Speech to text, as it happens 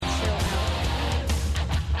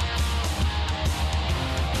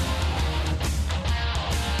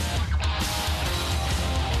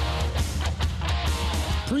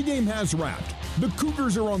game has wrapped. The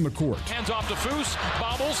Cougars are on the court. Hands off to Foose,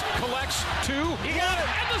 bobbles, collects, two, he got it,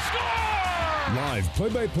 and the score! Live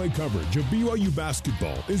play-by-play coverage of BYU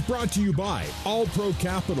basketball is brought to you by All Pro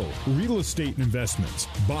Capital, Real Estate Investments,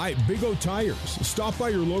 by Big O Tires. Stop by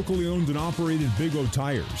your locally owned and operated Big O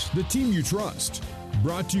Tires, the team you trust.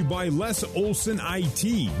 Brought to you by Les Olson IT,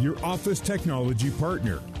 your office technology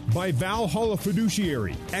partner. By Valhalla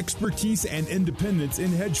Fiduciary, expertise and independence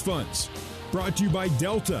in hedge funds. Brought to you by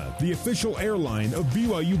Delta, the official airline of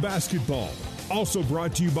BYU basketball. Also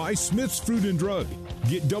brought to you by Smith's Food and Drug.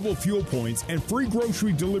 Get double fuel points and free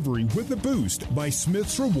grocery delivery with a boost by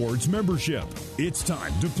Smith's Rewards membership. It's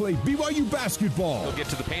time to play BYU basketball. He'll get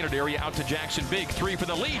to the painted area, out to Jackson. Big three for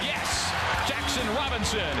the lead. Yes! Jackson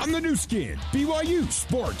Robinson. On the new skin, BYU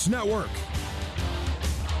Sports Network.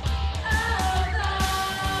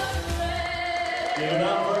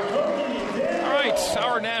 All right,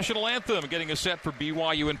 our national anthem getting us set for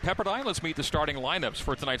BYU and Pepperdine. Let's meet the starting lineups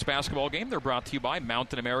for tonight's basketball game. They're brought to you by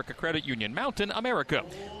Mountain America Credit Union. Mountain America,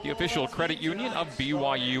 the official credit union of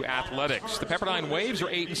BYU Athletics. The Pepperdine Waves are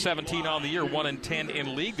 8-17 on the year, 1-10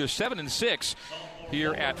 in league. They're 7-6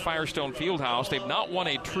 here at Firestone Fieldhouse. They've not won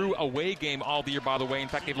a true away game all the year, by the way. In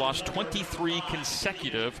fact, they've lost 23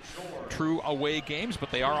 consecutive true away games, but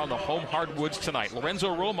they are on the home hardwoods tonight.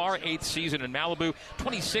 Lorenzo Romar, 8th season in Malibu,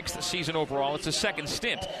 26th season overall. It's his second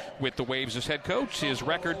stint with the Waves as head coach. His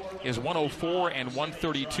record is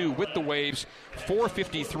 104-132 with the Waves,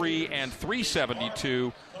 453 and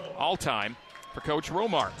 372 all-time for Coach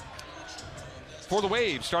Romar. For the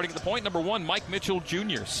Waves, starting at the point, number 1, Mike Mitchell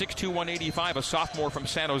Jr., 6'2", 185, a sophomore from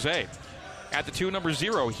San Jose. At the 2, number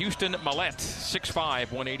 0, Houston Mallette,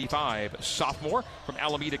 6'5", 185, sophomore from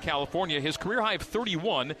Alameda, California. His career high of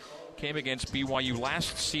 31 came against BYU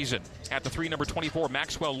last season. At the 3, number 24,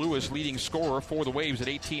 Maxwell Lewis, leading scorer for the Waves at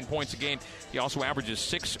 18 points a game. He also averages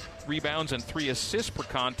 6 rebounds and 3 assists per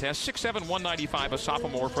contest. 6'7", 195, a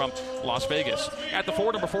sophomore from Las Vegas. At the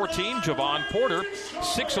 4, number 14, Javon Porter,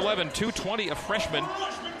 6'11", 220, a freshman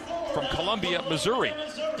from Columbia, Missouri.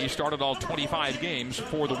 He started all 25 games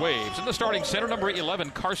for the Waves. In the starting center, number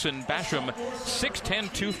 11, Carson Basham,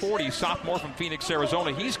 6'10", 240, sophomore from Phoenix,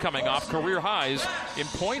 Arizona. He's coming off career highs in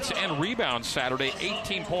points and rebounds Saturday,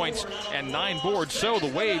 18 points and 9 boards. So the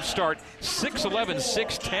Waves start 6'11",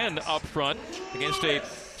 6'10 up front against a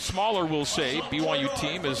smaller, we'll say, BYU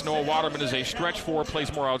team, as Noah Waterman is a stretch 4,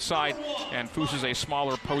 plays more outside, and Foose is a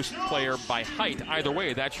smaller post player by height. Either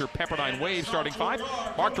way, that's your Pepperdine Waves starting 5.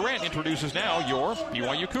 Mark Durant introduces now your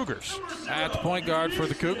BYU Cougars. At the point guard for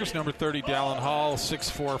the Cougars, number 30, Dallin Hall,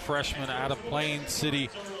 6'4", freshman out of Plain City,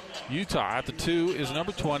 Utah. At the 2 is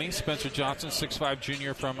number 20, Spencer Johnson, 6'5",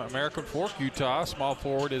 junior from American Fork, Utah. Small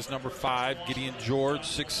forward is number 5, Gideon George,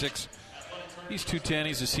 6'6", he's 210.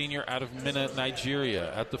 He's a senior out of Minna,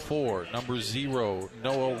 Nigeria. At the 4, number 0,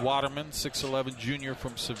 Noah Waterman, 6'11", junior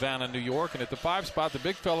from Savannah, New York. And at the 5 spot, the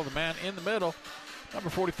big fella, the man in the middle, number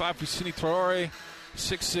 45, Fusini Traore,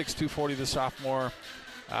 6'6", 240, the sophomore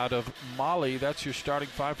out of Mali. That's your starting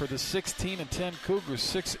 5 for the 16-10 Cougars,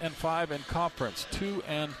 6-5 in conference,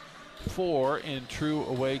 2-4 in true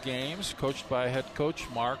away games, coached by head coach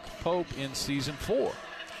Mark Pope in season 4.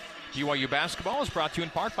 BYU basketball is brought to you in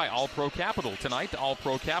part by All Pro Capital. Tonight, All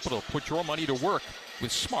Pro Capital. Put your money to work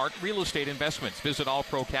with smart real estate investments. Visit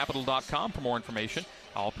allprocapital.com for more information.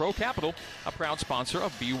 All Pro Capital, a proud sponsor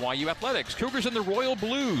of BYU Athletics. Cougars in the royal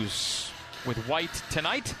blues with white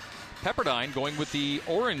tonight. Pepperdine going with the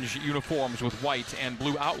orange uniforms with white and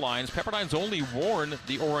blue outlines. Pepperdine's only worn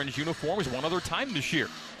the orange uniforms one other time this year,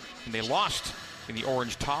 and they lost in the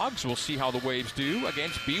orange togs. We'll see how the Waves do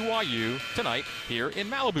against BYU tonight here in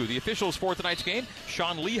Malibu. The officials for tonight's game,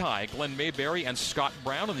 Sean Lehigh, Glenn Mayberry, and Scott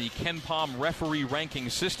Brown in the KenPom referee ranking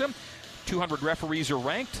system. 200 referees are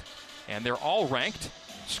ranked, and they're all ranked.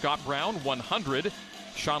 Scott Brown, 100.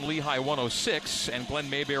 Sean Lehigh, 106. And Glenn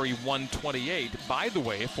Mayberry, 128. By the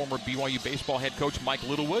way, former BYU baseball head coach Mike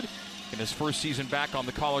Littlewood, in his first season back on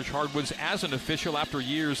the college hardwoods as an official after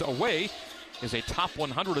years away, is a top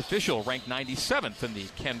 100 official, ranked 97th in the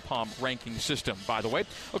KenPom ranking system, by the way.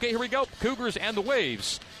 Okay, here we go. Cougars and the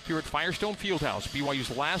Waves here at Firestone Fieldhouse,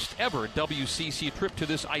 BYU's last ever WCC trip to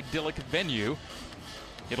this idyllic venue.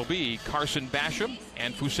 It'll be Carson Basham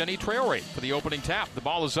and Fuseni Traore for the opening tap. The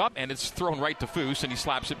ball is up, and it's thrown right to Foose, and he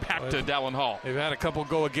slaps it back to Dallin Hall. They've had a couple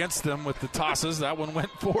go against them with the tosses. That one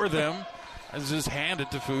went for them. Let's just hand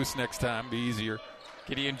it to Foose next time. Be easier.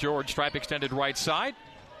 Gideon George, stripe extended right side.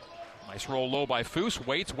 Nice roll low by Foose.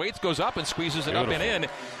 Waits goes up and squeezes it up and in.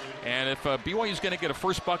 And if BYU is going to get a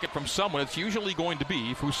first bucket from someone, it's usually going to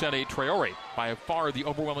be Fuseni Traore. By far the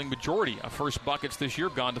overwhelming majority of first buckets this year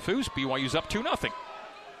gone to Foose. BYU's up 2-0.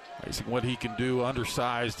 Amazing what he can do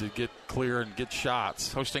undersized to get clear and get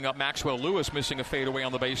shots. Posting up Maxwell Lewis, missing a fadeaway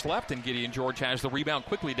on the base left, and Gideon George has the rebound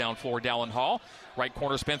quickly down floor. Dallin Hall, right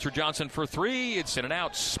corner Spencer Johnson for three. It's in and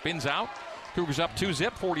out, spins out. Cougars up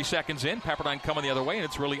 2-zip, 40 seconds in. Pepperdine coming the other way, and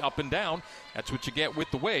it's really up and down. That's what you get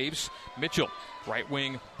with the Waves. Mitchell, right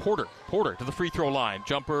wing, Porter to the free throw line.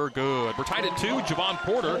 Jumper, good. We're tied at 2. Javon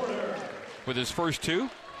Porter with his first 2.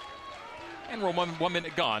 And we're 1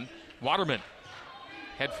 minute gone. Waterman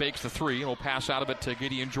head fakes the 3 and will pass out of it to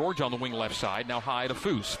Gideon George on the wing left side. Now high to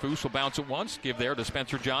Foose. Foose will bounce it once, give there to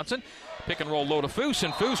Spencer Johnson. Pick and roll low to Foose,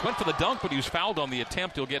 and Foose went for the dunk, but he was fouled on the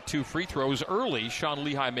attempt. He'll get 2 free throws early. Sean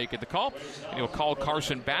Lehigh making the call, and he'll call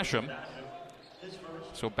Carson Basham.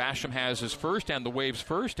 So Basham has his first and the Waves'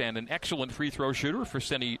 first, and an excellent free throw shooter.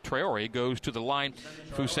 Fousseyni Traore goes to the line.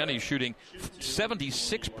 Fousseyni shooting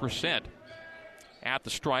 76% at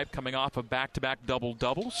the stripe, coming off of back-to-back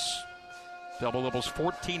double-doubles. Double-doubles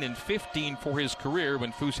 14 and 15 for his career.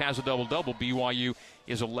 When Foose has a double-double, BYU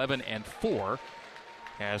is 11 and 4.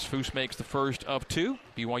 As Foose makes the first of 2,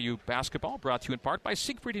 BYU basketball brought to you in part by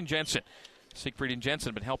Siegfried and Jensen. Siegfried and Jensen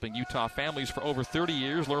have been helping Utah families for over 30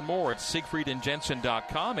 years. Learn more at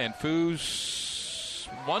siegfriedandjensen.com. And Foose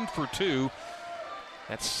 1 for 2.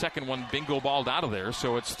 That second one bingo balled out of there.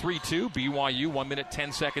 So it's 3-2. BYU 1 minute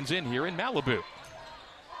 10 seconds in here in Malibu.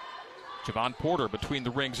 Javon Porter between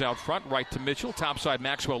the rings out front, right to Mitchell. Topside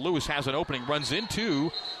Maxwell Lewis has an opening, runs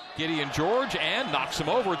into Gideon George and knocks him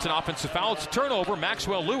over. It's an offensive foul. It's a turnover.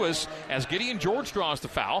 Maxwell Lewis as Gideon George draws the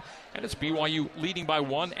foul. And it's BYU leading by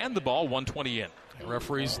 1 and the ball 1:20 in. The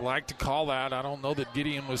referees like to call that. I don't know that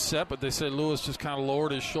Gideon was set, but they said Lewis just kind of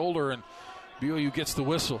lowered his shoulder and BYU gets the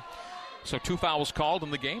whistle. So 2 fouls called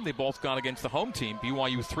in the game. They both gone against the home team.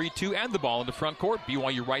 BYU 3-2 and the ball in the front court.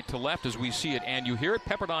 BYU right to left as we see it and you hear it.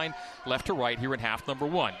 Pepperdine left to right here in half number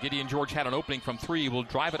 1. Gideon George had an opening from 3. Will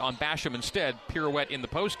drive it on Basham instead. Pirouette in the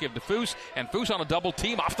post. Give to Foose. And Foose on a double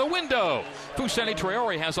team off the window. Fousseyni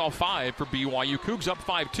Traore has all 5 for BYU. Cougs up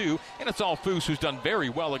 5-2. And it's all Foose, who's done very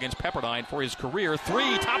well against Pepperdine for his career.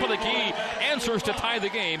 3, top of the key. Answers to tie the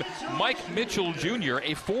game. Mike Mitchell Jr.,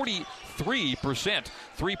 a 43%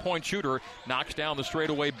 three-point shooter, knocks down the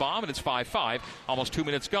straightaway bomb, and it's 5-5. Almost 2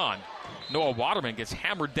 minutes gone. Noah Waterman gets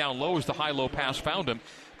hammered down low as the high-low pass found him.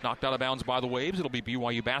 Knocked out of bounds by the Waves. It'll be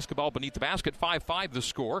BYU basketball beneath the basket. 5-5 the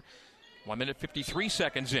score. 1 minute 53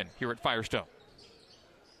 seconds in here at Firestone.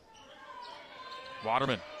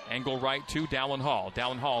 Waterman, angle right to Dallin Hall.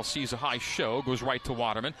 Dallin Hall sees a high show, goes right to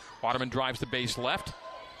Waterman. Waterman drives the base left.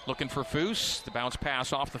 Looking for Foose. The bounce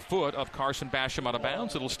pass off the foot of Carson Basham out of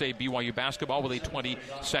bounds. It'll stay BYU basketball with a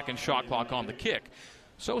 20-second shot clock on the kick.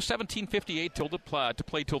 So 17:58 to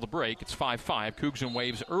play till the break. It's 5-5. Cougs and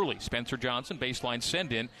Waves early. Spencer Johnson, baseline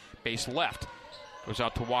send in, base left. Goes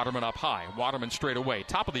out to Waterman up high. Waterman straight away.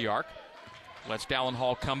 Top of the arc. Lets Dallin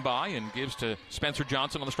Hall come by and gives to Spencer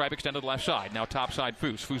Johnson on the stripe extended left side. Now topside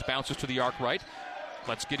Foose. Foose bounces to the arc right.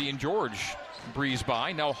 Lets Gideon George breeze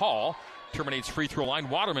by. Now Hall terminates free throw line.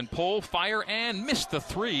 Waterman pull, fire, and missed the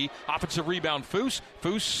 3. Offensive rebound, Foose.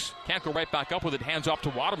 Foose can't go right back up with it. Hands off to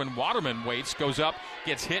Waterman. Waterman waits, goes up,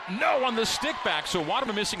 gets hit. No on the stick back. So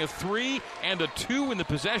Waterman missing a 3 and a 2 in the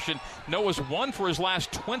possession. Noah's 1 for his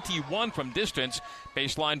last 21 from distance.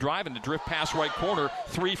 Baseline drive and the drift pass right corner.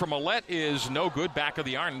 3 from Millette is no good. Back of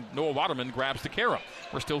the iron. Noah Waterman grabs the carom.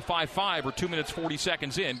 We're still 5-5. We're 2 minutes 40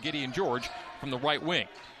 seconds in. Gideon George from the right wing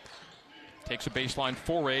takes a baseline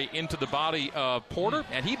foray into the body of Porter,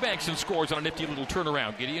 and he banks and scores on a nifty little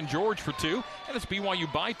turnaround. Gideon George for 2, and it's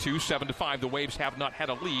BYU by 2, 7-5. The Waves have not had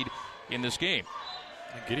a lead in this game.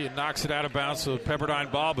 And Gideon knocks it out of bounds to the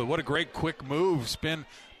Pepperdine ball, but what a great quick move. Spin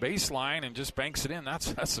baseline and just banks it in.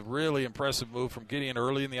 That's a really impressive move from Gideon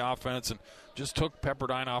early in the offense and just took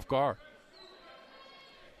Pepperdine off guard.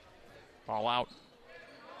 Ball out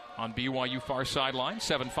on BYU far sideline.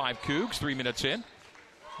 7-5 Cougs, 3 minutes in.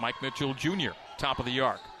 Mike Mitchell Jr., top of the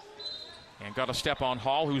arc. And got a step on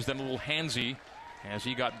Hall, who's then a little handsy as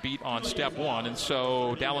he got beat on step 1. And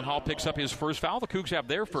so Dallin Hall picks up his first foul. The Cougs have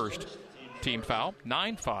their first team foul.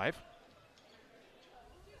 9-5. I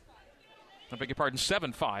beg your pardon,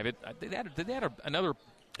 7-5. They had another.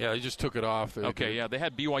 Yeah, they just took it off. Okay, yeah, they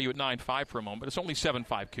had BYU at 9-5 for a moment, but it's only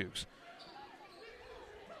 7-5 Cougs.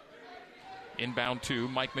 Inbound 2,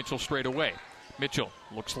 Mike Mitchell straight away. Mitchell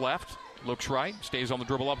looks left. Looks right, stays on the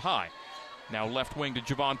dribble up high. Now left wing to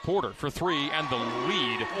Javon Porter for 3 and the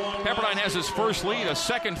lead. Pepperdine has his first lead, a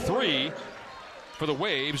second 3 for the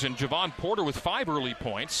Waves, and Javon Porter with 5 early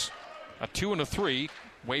points. A 2 and a 3.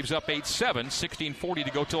 Waves up 8-7, 16:40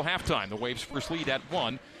 to go till halftime. The Waves' first lead at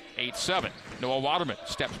 1, 8-7. Noah Waterman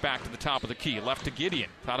steps back to the top of the key. Left to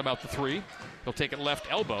Gideon. Thought about the 3. He'll take it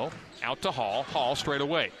left elbow, out to Hall. Hall straight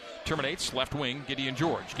away. Terminates left wing, Gideon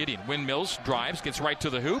George. Gideon windmills, drives, gets right to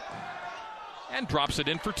the hoop, and drops it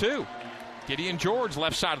in for two. Gideon George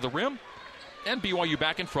left side of the rim, and BYU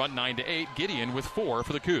back in front 9-8. Gideon with 4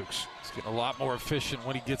 for the Cougs. He's getting a lot more efficient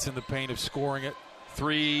when he gets in the paint of scoring it.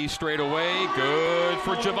 3 straight away, good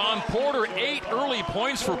for Javon Porter. 8 early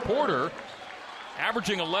points for Porter,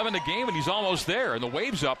 averaging 11 a game, and he's almost there. And the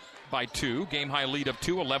Waves up by 2, game high lead of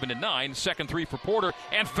 2, 11-9. Second 3 for Porter,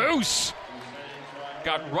 and Foose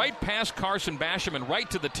got right past Carson Basham and right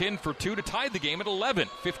to the tin for 2 to tie the game at 11.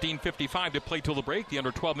 15:55 to play till the break. The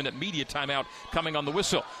under 12-minute media timeout coming on the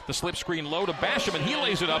whistle. The slip screen low to Basham, and he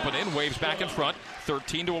lays it up and in. Waves back in front,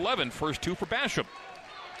 13-11. First 2 for Basham.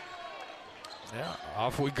 Yeah,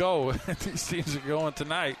 off we go. These teams are going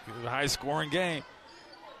tonight. A high-scoring game.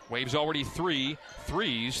 Waves already 3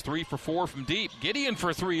 threes, 3 for 4 from deep. Gideon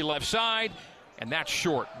for 3 left side, and that's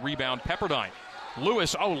short. Rebound Pepperdine.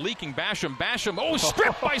 Lewis, leaking Basham. Basham,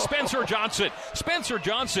 stripped by Spencer Johnson. Spencer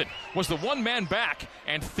Johnson was the one-man back,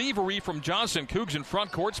 and thievery from Johnson. Cougs in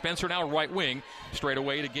front court. Spencer now right wing. Straight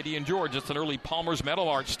away to Gideon George. It's an early Palmer's Metal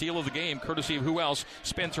Art steal of the game, courtesy of who else?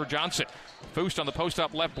 Spencer Johnson. Foust on the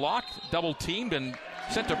post-up left block, double-teamed and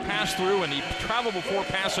sent to pass through, and he traveled before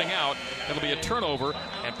passing out. It'll be a turnover,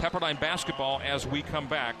 and Pepperdine basketball as we come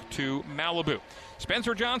back to Malibu.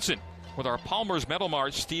 Spencer Johnson with our Palmer's Metal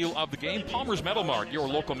Mart steal of the game. Palmer's Metal Mart, your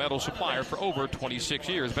local metal supplier for over 26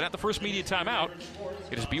 years. But at the first media timeout,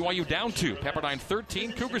 it is BYU down 2. Pepperdine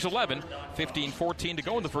 13, Cougars 11. 15-14 to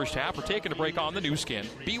go in the first half. We're taking a break on the new skin,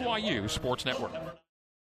 BYU Sports Network.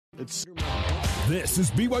 This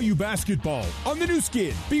is BYU basketball on the new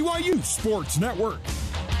skin, BYU Sports Network.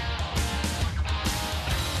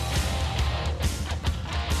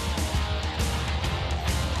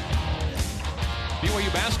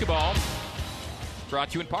 BYU basketball brought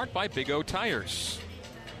to you in part by Big O Tires.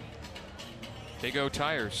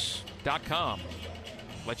 BigOTires.com.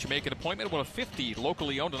 Let you make an appointment at one of 50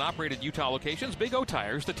 locally owned and operated Utah locations. Big O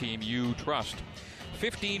Tires, the team you trust.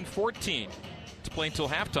 15-14 to play until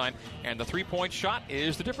halftime, and the three-point shot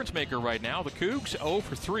is the difference maker right now. The Cougs 0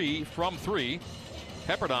 for 3 from 3.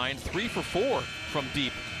 Pepperdine 3 for 4 from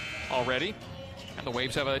deep already. And the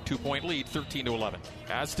Waves have a 2-point lead, 13-11.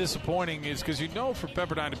 That's disappointing, is because for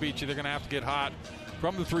Pepperdine to beat you, they're going to have to get hot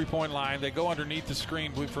from the three-point line. They go underneath the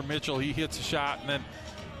screen for Mitchell. He hits a shot, and then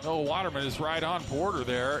Noah Waterman is right on Porter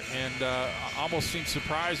there, and almost seemed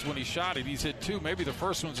surprised when he shot it. He's hit 2. Maybe the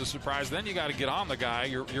first one's a surprise. Then you got to get on the guy.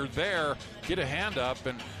 You're there, get a hand up,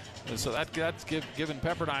 and so that's given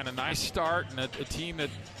Pepperdine a nice start, and a team that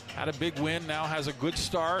had a big win, now has a good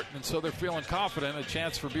start, and so they're feeling confident, a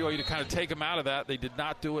chance for BYU to kind of take them out of that. They did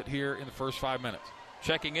not do it here in the first 5 minutes.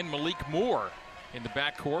 Checking in Malik Moore in the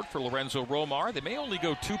backcourt for Lorenzo Romar. They may only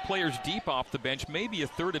go 2 players deep off the bench. Maybe a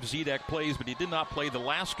third of Zedek plays, but he did not play the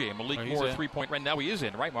last game. Malik Moore, a three-point run. Now he is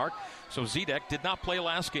in, right, Mark? So Zedek did not play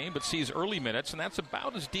last game, but sees early minutes, and that's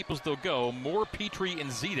about as deep as they'll go. Moore, Petrie,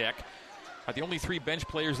 and Zedek are the only 3 bench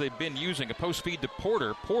players they've been using. A post feed to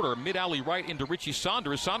Porter. Porter, mid-alley right into Richie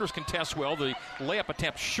Saunders. Saunders contests well. The layup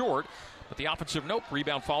attempt short. But the offensive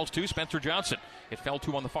rebound falls to Spencer Johnson. It fell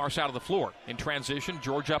to on the far side of the floor. In transition,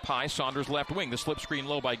 George up high, Saunders left wing. The slip screen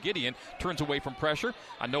low by Gideon. Turns away from pressure.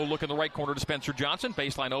 A no look in the right corner to Spencer Johnson.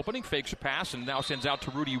 Baseline opening, fakes a pass, and now sends out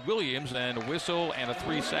to Rudy Williams. And a whistle and a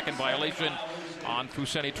 3-second violation on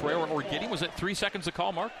Fousseyni Traore or Gideon. Was it 3 seconds to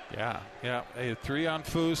call, Mark? Yeah. A 3 on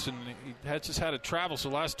Foose, and he just had a travel, so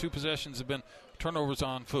the last 2 possessions have been turnovers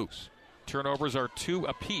on Foose. Turnovers are 2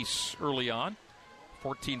 apiece early on.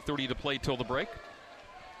 14:30 to play till the break.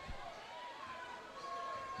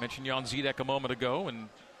 Mentioned Jan Zedek a moment ago, and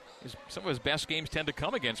some of his best games tend to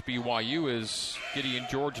come against BYU as Gideon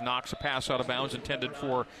George knocks a pass out of bounds intended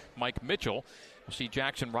for Mike Mitchell. We'll see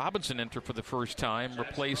Jackson Robinson enter for the first time,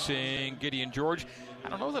 replacing Gideon George. I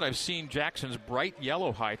don't know that I've seen Jackson's bright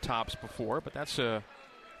yellow high tops before, but that's a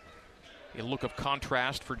look of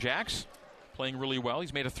contrast for Jax. Playing really well.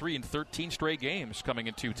 He's made a 3 in 13 straight games coming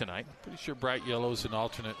in 2 tonight. Pretty sure bright yellow is an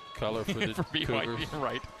alternate color for the for BYU,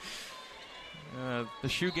 right. The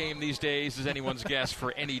shoe game these days is anyone's guess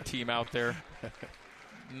for any team out there.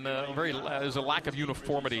 There's a lack of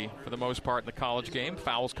uniformity for the most part in the college game.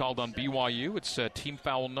 Fouls called on BYU. It's team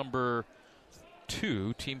foul number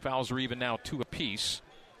 2. Team fouls are even now 2 apiece.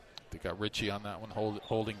 They got Richie on that one,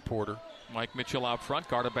 holding Porter. Mike Mitchell out front,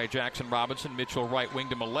 guarded by Jackson Robinson. Mitchell right wing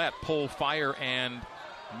to Millette. Pull, fire, and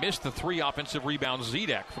missed the 3 offensive rebounds.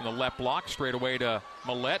 Zedek from the left block, straight away to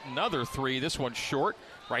Millette. Another 3, this one short.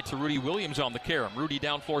 Right to Rudy Williams on the carom. Rudy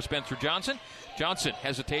down floor, Spencer Johnson. Johnson,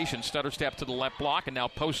 hesitation, stutter step to the left block, and now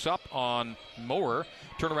posts up on Moore.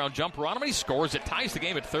 Turnaround jumper on him, and he scores it. Ties the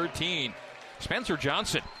game at 13. Spencer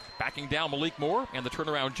Johnson backing down Malik Moore, and the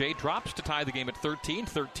turnaround J drops to tie the game at 13.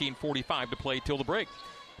 13:45 to play till the break.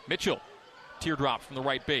 Mitchell, teardrop from the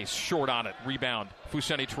right base, short on it. Rebound.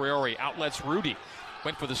 Fousseyni Traore outlets Rudy.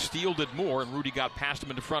 Went for the steal, did Moore, and Rudy got past him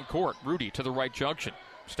into front court. Rudy to the right junction.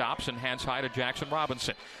 Stops and hands high to Jackson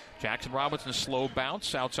Robinson. Jackson Robinson, slow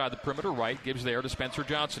bounce outside the perimeter right, gives there to Spencer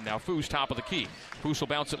Johnson. Now Foose, top of the key. Foose will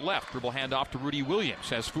bounce it left. Dribble handoff to Rudy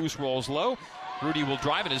Williams. As Foose rolls low, Rudy will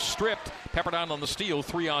drive and is stripped. Pepperdine on the steal,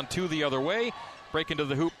 3-on-2 the other way. Break into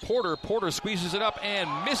the hoop. Porter squeezes it up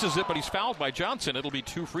and misses it, but he's fouled by Johnson. It'll be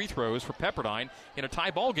 2 free throws for Pepperdine in a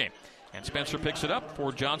tie ball game. And Spencer picks it up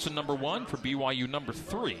for Johnson, number 1, for BYU, number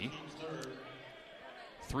 3.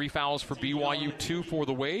 3 fouls for BYU, 2 for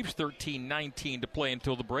the Waves. 13:19 to play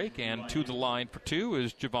until the break. And to the line for 2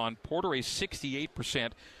 is Javon Porter, a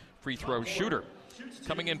 68% free throw shooter.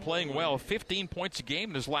 Coming in playing well, 15 points a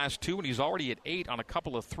game in his last 2, and he's already at 8 on a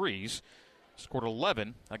couple of threes. Scored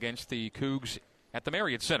 11 against the Cougs at the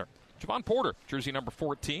Marriott Center. Javon Porter, jersey number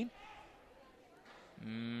 14.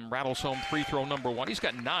 Rattles home free throw number 1. He's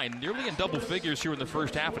got 9, nearly in double figures here in the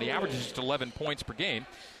first half, and he averages just 11 points per game.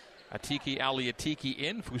 Ali Atiki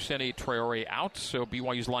in, Fousseyni Traore out. So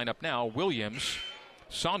BYU's lineup now, Williams,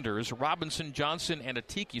 Saunders, Robinson, Johnson, and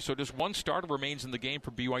Atiki. So just one starter remains in the game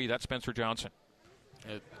for BYU. That's Spencer Johnson.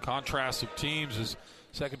 Contrast of teams, his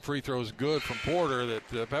second free throw is good from Porter. That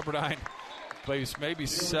Pepperdine plays maybe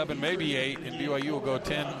 7, maybe 8, and BYU will go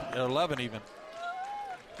 10 or 11 even.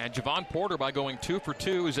 And Javon Porter, by going 2 for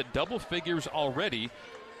 2, is at double figures already.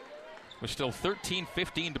 With still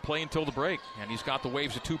 13:15 to play until the break. And he's got the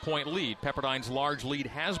Waves a 2-point lead. Pepperdine's large lead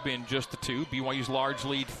has been just the 2. BYU's large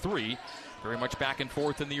lead 3. Very much back and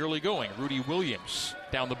forth in the early going. Rudy Williams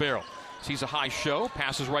down the barrel. Sees a high show.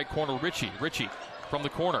 Passes right corner Richie. Richie from the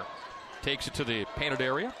corner. Takes it to the painted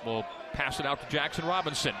area. Will pass it out to Jackson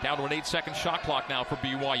Robinson. Down to an 8-second shot clock now for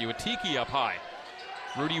BYU. Atiki up high.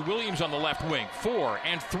 Rudy Williams on the left wing. 4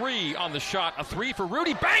 and 3 on the shot. A 3 for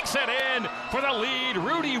Rudy. Banks it in for the lead.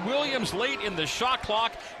 Rudy Williams late in the shot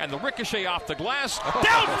clock. And the ricochet off the glass.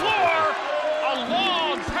 Down floor. A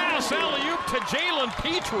long pass alley-oop to Jalen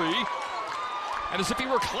Petrie. And as if he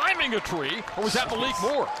were climbing a tree. Or was that Malik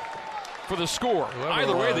Moore for the score?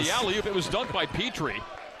 Either way, the alley-oop, it was dunked by Petrie.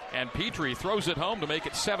 And Petrie throws it home to make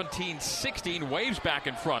it 17-16. Waves back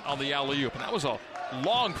in front on the alley-oop. And that was a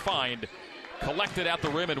long find. Collected at the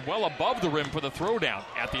rim and well above the rim for the throwdown.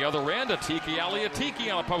 At the other end, Ali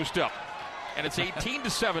Atiki on a post-up. And it's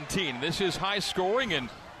 18-17. This is high scoring, and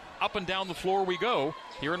up and down the floor we go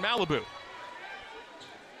here in Malibu.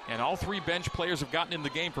 And all 3 bench players have gotten in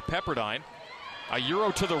the game for Pepperdine. A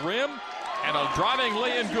euro to the rim, and a driving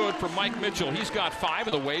lay-in good for Mike Mitchell. He's got 5,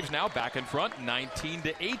 and the Waves now back in front,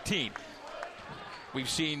 19-18. We've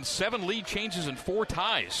seen 7 lead changes and 4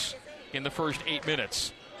 ties in the first 8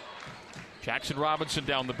 minutes. Jackson Robinson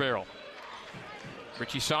down the barrel.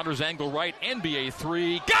 Richie Saunders, angle right, NBA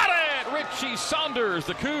 3. Got it! Richie Saunders,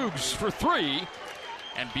 the Cougs for 3.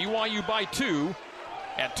 And BYU by 2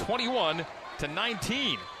 at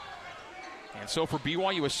 21-19. And so for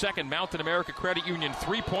BYU, a second Mountain America Credit Union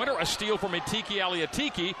 3-pointer. A steal from Ali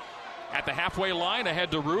Atiki. At the halfway line,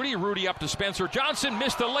 ahead to Rudy. Rudy up to Spencer Johnson.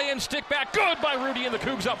 Missed the lay-in, stick back. Good by Rudy, and the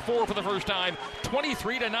Cougs up 4 for the first time.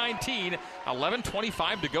 23-19.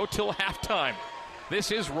 11:25 to go till halftime.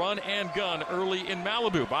 This is run and gun early in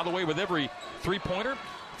Malibu. By the way, with every 3-pointer,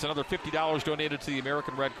 it's another $50 donated to the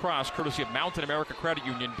American Red Cross, courtesy of Mountain America Credit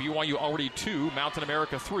Union. BYU already 2 Mountain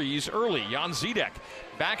America 3s early. Jan Zidek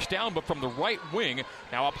backs down, but from the right wing.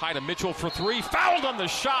 Now up high to Mitchell for 3. Fouled on the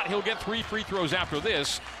shot. He'll get 3 free throws after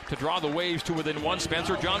this to draw the Waves to within 1.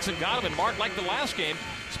 Spencer Johnson got him, and Mark, like the last game,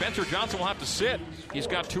 Spencer Johnson will have to sit. He's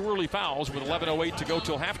got 2 early fouls with 11:08 to go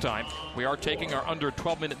till halftime. We are taking our under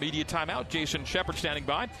 12-minute media timeout. Jason Shepard standing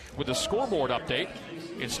by with a scoreboard update.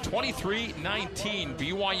 It's 23-19,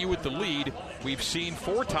 BYU with the lead. We've seen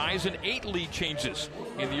 4 ties and 8 lead changes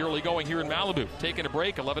in the early going here in Malibu. Taking a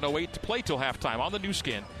break, 11:08 to play till halftime on the new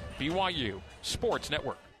skin, BYU Sports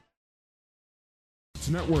Network.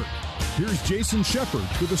 Network. Here's Jason Shepard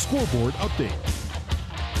with a scoreboard update.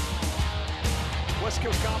 West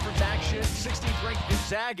Coast Conference action, 16th-ranked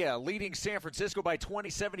Gonzaga leading San Francisco by 20,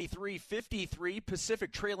 73-53.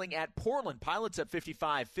 Pacific trailing at Portland Pilots at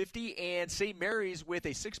 55-50. And St. Mary's with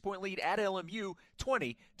a 6-point lead at LMU,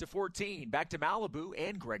 20-14. Back to Malibu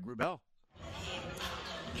and Greg Wrubell.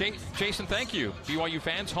 Jason, thank you. BYU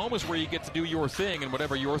fans, home is where you get to do your thing, and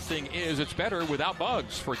whatever your thing is, it's better without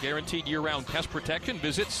bugs. For guaranteed year-round pest protection,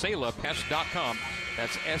 visit SaelaPest.com.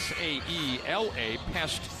 That's SAELA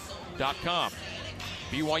Pest.com.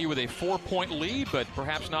 BYU with a 4-point lead, but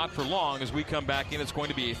perhaps not for long. As we come back in, it's going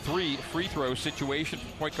to be a 3 free throw situation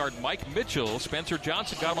for point guard Mike Mitchell. Spencer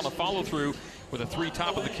Johnson got him on a follow-through with a 3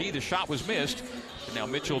 top of the key. The shot was missed. And now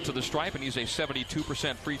Mitchell to the stripe, and he's a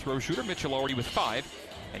 72% free throw shooter. Mitchell already with 5.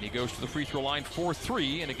 And he goes to the free throw line for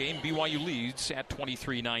 3 in a game BYU leads at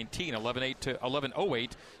 23-19,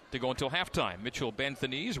 11:08 to go until halftime. Mitchell bends the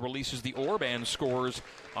knees, releases the orb, and scores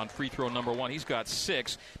on free throw number 1. He's got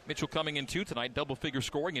 6. Mitchell coming in 2 tonight, double-figure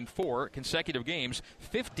scoring in 4 consecutive games,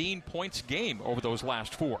 15 points game over those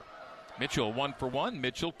last 4. Mitchell 1 for 1,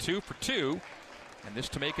 Mitchell 2 for 2, and this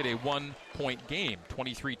to make it a 1-point game,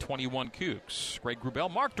 23-21 Cougs. Greg Wrubell,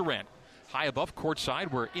 Mark Durant, high above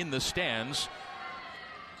courtside. We're in the stands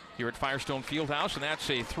here at Firestone Fieldhouse, and that's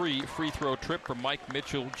a 3 free throw trip from Mike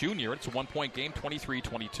Mitchell Jr. It's a 1-point game,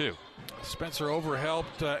 23-22. Spencer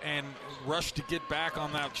overhelped and rushed to get back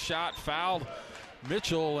on that shot, fouled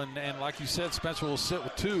Mitchell, and like you said, Spencer will sit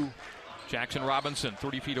with 2. Jackson Robinson,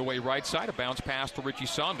 30 feet away right side, a bounce pass to Richie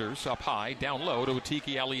Saunders, up high, down low to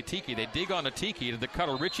Atiki Aliatiki. They dig on Atiki to the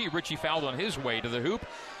cutter Richie. Richie fouled on his way to the hoop.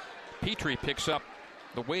 Petrie picks up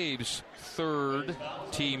the Waves' 3rd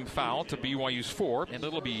team foul to BYU's 4, and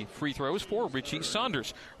it'll be free throws for Richie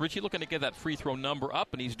Saunders. Richie looking to get that free throw number up,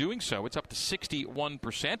 and he's doing so. It's up to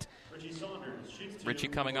 61%. Richie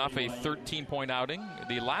coming off a 13-point outing.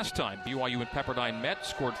 The last time BYU and Pepperdine met,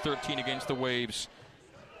 scored 13 against the Waves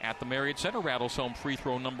at the Marriott Center. Rattles home free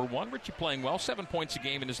throw number 1. Richie playing well, 7 points a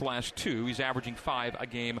game in his last 2. He's averaging 5 a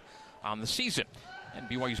game on the season. And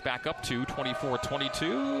BYU's back up to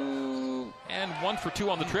 24-22. And 1 for 2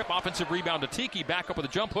 on the trip. Offensive rebound to Tiki. Back up with a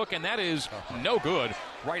jump hook, and that is no good.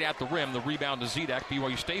 Right at the rim, the rebound to Zedek.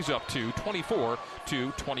 BYU stays up to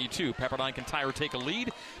 24-22. Pepperdine can tie or take a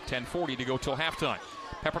lead. 10:40 to go till halftime.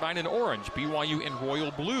 Pepperdine in orange. BYU in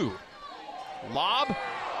royal blue. Lob.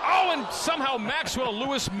 Oh, and somehow Maxwell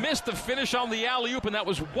Lewis missed the finish on the alley-oop, and that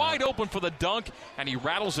was wide open for the dunk, and he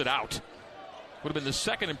rattles it out. Would have been the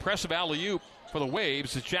second impressive alley-oop for the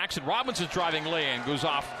Waves as Jackson Robinson's driving lane goes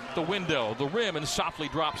off the window, the rim, and softly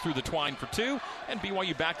drops through the twine for 2. And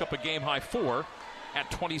BYU back up a game-high 4 at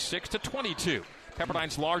 26-22.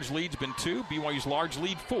 Pepperdine's large lead's been 2, BYU's large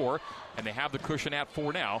lead 4, and they have the cushion at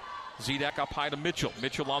 4 now. Zedek up high to Mitchell.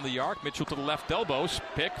 Mitchell on the arc. Mitchell to the left elbow.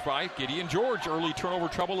 Pick by Gideon George. Early turnover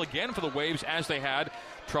trouble again for the Waves as they had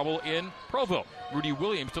trouble in Provo. Rudy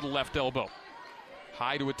Williams to the left elbow.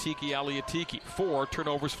 High to Atiki Aliatiki. 4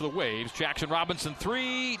 turnovers for the Waves. Jackson Robinson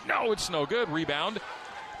 3. No, it's no good. Rebound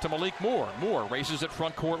to Malik Moore. Moore races at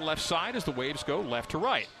front court left side as the Waves go left to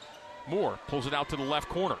right. Moore pulls it out to the left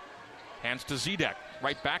corner. Hands to Zedek.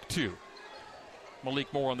 Right back to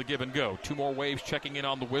Malik Moore on the give and go. 2 more Waves checking in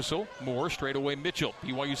on the whistle. Moore straight away Mitchell.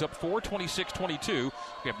 BYU's up 4, 26-22.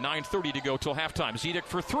 We have 9:30 to go till halftime. Zedek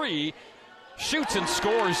for 3. Shoots and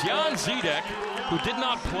scores. Jan Zedek, who did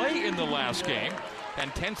not play in the last game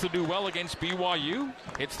and tends to do well against BYU,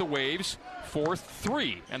 hits the Waves' 4th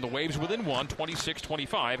 3. And the Waves within 1,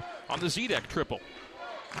 26-25 on the Zedek triple.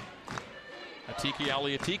 Atiki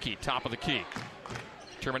Aliatiki, top of the key.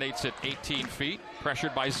 Terminates at 18 feet.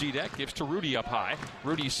 Pressured by Zedek. Gives to Rudy up high.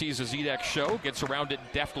 Rudy sees a Zedek show. Gets around it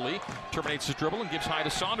deftly. Terminates his dribble and gives high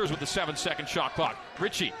to Saunders with the 7-second shot clock.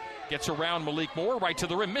 Richie gets around Malik Moore. Right to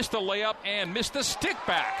the rim. Missed the layup and missed the stick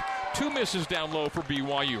back. 2 misses down low for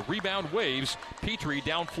BYU. Rebound Waves. Petrie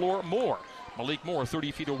down floor Moore. Malik Moore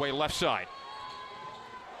 30 feet away left side.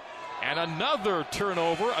 And another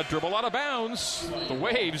turnover, a dribble out of bounds. The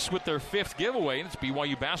Waves with their 5th giveaway, and it's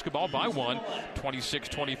BYU basketball by 1,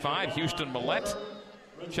 26-25. Houston Millette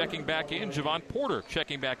checking back in. Javon Porter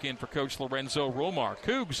checking back in for Coach Lorenzo Romar.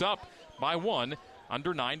 Cougs up by 1,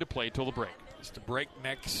 under 9 to play till the break. Just a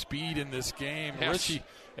breakneck speed in this game. Yes. Richie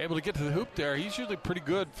able to get to the hoop there. He's usually pretty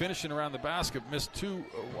good finishing around the basket. Missed 2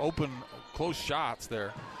 open, close shots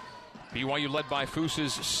there. BYU led by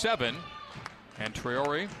Fooses 7, and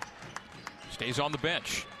Traore stays on the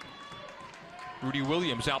bench. Rudy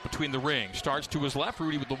Williams out between the rings. Starts to his left.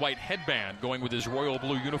 Rudy with the white headband going with his royal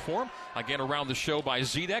blue uniform. Again around the show by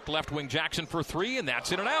Zedek. Left wing Jackson for 3, and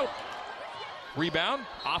that's in and out. Rebound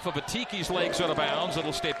off of Atiki's legs out of bounds.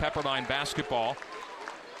 It'll stay Pepperdine basketball.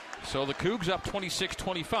 So the Cougs up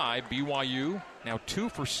 26-25. BYU now 2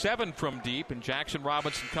 for 7 from deep. And Jackson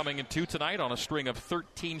Robinson coming in 2 tonight on a string of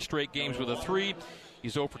 13 straight games with a 3.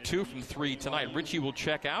 He's 0 for 2 from 3 tonight. Richie will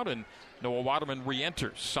check out, and Noah Waterman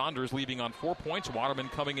re-enters. Saunders leaving on 4 points. Waterman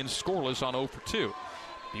coming in scoreless on 0 for 2.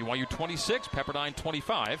 BYU 26, Pepperdine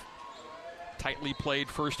 25. Tightly played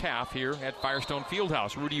first half here at Firestone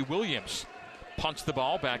Fieldhouse. Rudy Williams punts the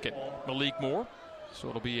ball back at Malik Moore. So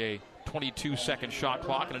it'll be a 22-second shot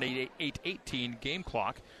clock and an 8:18 game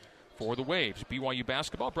clock for the Waves. BYU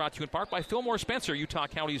basketball brought to you in part by Fillmore Spencer, Utah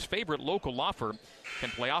County's favorite local law firm. Can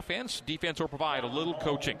play offense, defense, or provide a little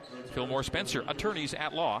coaching. Fillmore Spencer, attorneys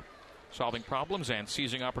at law, solving problems and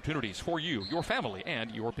seizing opportunities for you, your family,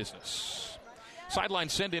 and your business. Sideline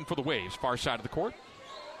send in for the Waves, far side of the court.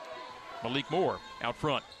 Malik Moore out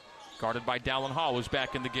front, guarded by Dallin Hall, who's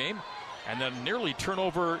back in the game. And then nearly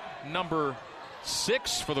turnover number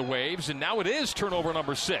 6 for the Waves, and now it is turnover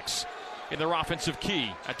number 6 in their offensive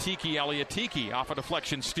key. Atiki Ali off a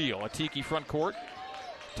deflection steal. Atiki front court,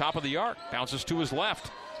 top of the arc, bounces to his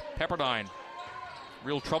left. Pepperdine,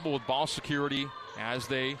 real trouble with ball security as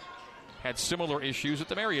they had similar issues at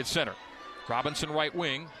the Marriott Center. Robinson right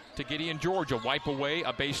wing to Gideon George. A wipe away,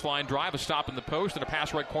 a baseline drive, a stop in the post, and a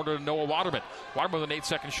pass right corner to Noah Waterman. Waterman with an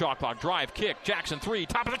 8-second shot clock. Drive, kick, Jackson 3,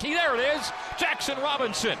 top of the key. There it is. Jackson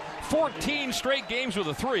Robinson. 14 straight games with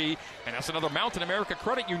a 3. And that's another Mountain America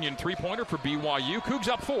Credit Union three-pointer for BYU. Cougs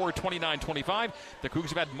up 4, 29-25. The Cougs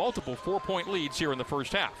have had multiple 4-point leads here in the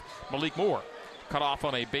first half. Malik Moore cut off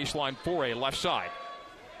on a baseline 4A left side.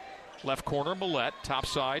 Left corner, Millette. Top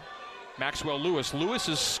side, Maxwell Lewis. Lewis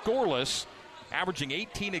is scoreless, averaging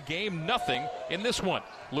 18 a game, nothing in this one.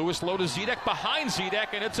 Lewis low to Zedek, behind Zedek,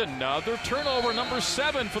 and it's another turnover, number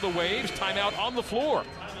 7 for the Waves. Timeout on the floor.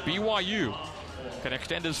 BYU can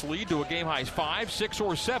extend his lead to a game-high 5, 6,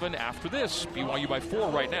 or 7 after this. BYU by 4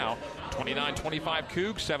 right now. 29-25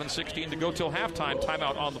 Cougs, 7:16 to go till halftime.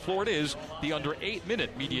 Timeout on the floor. It is the under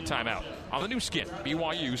 8-minute media timeout on the new skin,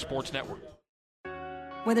 BYU Sports Network.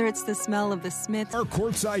 Whether it's the smell of the Smiths, our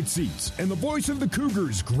courtside seats, and the voice of the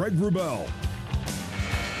Cougars, Greg Wrubell.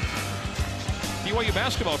 BYU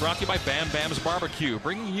basketball brought to you by Bam Bam's Barbecue,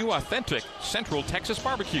 bringing you authentic Central Texas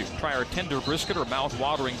barbecue. Try our tender brisket or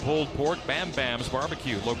mouth-watering pulled pork. Bam Bam's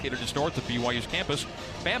Barbecue, located just north of BYU's campus.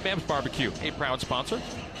 Bam Bam's Barbecue, a proud sponsor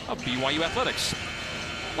of BYU Athletics.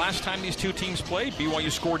 Last time these two teams played,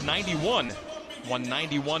 BYU scored 91, won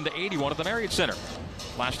 91-81 at the Marriott Center.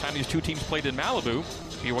 Last time these two teams played in Malibu,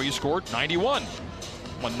 BYU scored 91.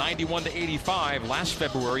 Won 91-85 last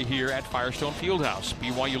February here at Firestone Fieldhouse.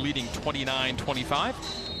 BYU leading 29-25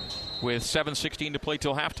 with 7:16 to play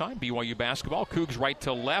till halftime. BYU basketball, Cougs right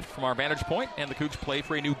to left from our vantage point, and the Cougs play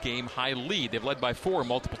for a new game-high lead. They've led by 4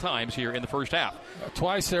 multiple times here in the first half.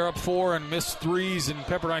 Twice they're up 4 and missed threes, and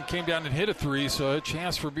Pepperdine came down and hit a 3, so a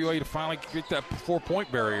chance for BYU to finally get that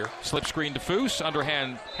 4-point barrier. Slip screen to Foose,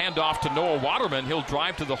 underhand handoff to Noah Waterman. He'll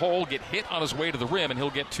drive to the hole, get hit on his way to the rim, and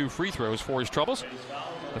he'll get 2 free throws for his troubles.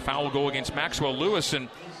 The foul will go against Maxwell Lewis, and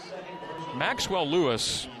Maxwell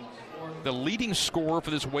Lewis, the leading scorer for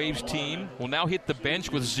this Waves team, will now hit the bench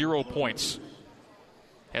with 0 points.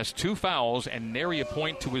 Has 2 fouls and nary a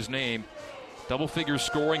point to his name. Double figures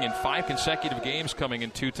scoring in 5 consecutive games coming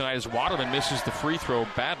into tonight as Waterman misses the free throw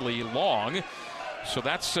badly long. So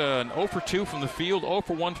that's an 0 for 2 from the field, 0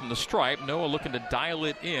 for 1 from the stripe. Noah looking to dial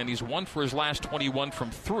it in. He's 1 for his last 21 from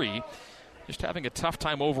 3. Just having a tough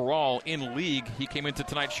time overall in league. He came into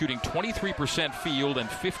tonight shooting 23% field and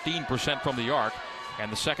 15% from the arc.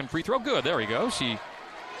 And the second free throw, good. There he goes. He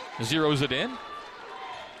zeroes it in.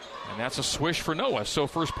 And that's a swish for Noah. So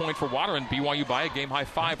first point for Waterman. BYU by a game-high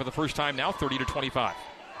 5 for the first time now, 30-25.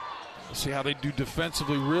 We'll see how they do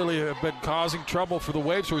defensively. Really have been causing trouble for the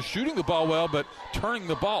Waves, who are shooting the ball well, but turning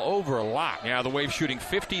the ball over a lot. Yeah, the Waves shooting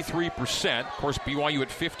 53%. Of course, BYU at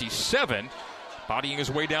 57%. Bodying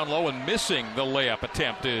his way down low and missing the layup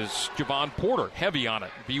attempt is Javon Porter. Heavy on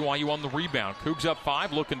it. BYU on the rebound. Cougs up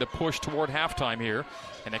 5, looking to push toward halftime here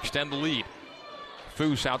and extend the lead.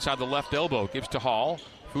 Foose outside the left elbow. Gives to Hall.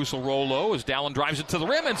 Foose will roll low as Dallin drives it to the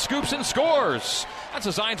rim and scoops and scores. That's a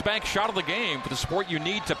Zions Bank shot of the game. For the support you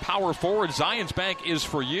need to power forward, Zions Bank is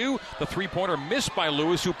for you. The three-pointer missed by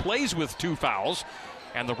Lewis, who plays with 2 fouls.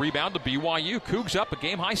 And the rebound to BYU. Cougs up a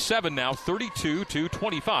game-high 7 now,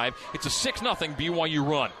 32-25. It's a 6-0 BYU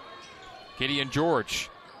run. Gideon George,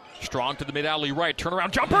 strong to the mid-alley right.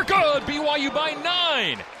 Turnaround jumper, good! BYU by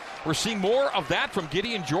 9. We're seeing more of that from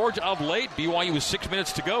Gideon George of late. BYU with 6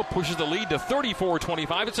 minutes to go, pushes the lead to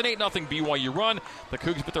 34-25. It's an 8-0 BYU run. The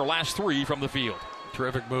Cougs put their last 3 from the field.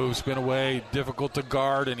 Terrific move, spin away, difficult to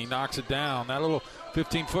guard, and he knocks it down. That little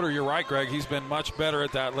 15-footer, you're right, Greg. He's been much better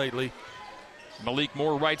at that lately. Malik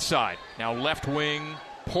Moore right side. Now left wing.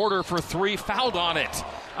 Porter for 3. Fouled on it.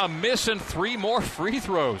 A miss and 3 more free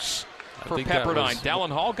throws for Pepperdine. Dallin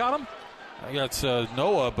Hall got him? That's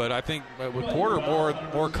Noah, but I think with Porter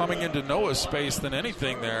more coming into Noah's space than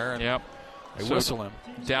anything there. And yep. They whistle him.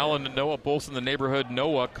 Dallin and Noah both in the neighborhood.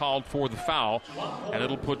 Noah called for the foul, and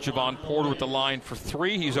it'll put Javon Porter at the line for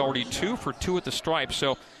 3. He's already 2 for 2 at the stripe.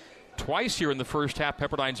 So twice here in the first half,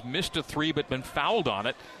 Pepperdine's missed a 3 but been fouled on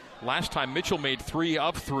it. Last time Mitchell made 3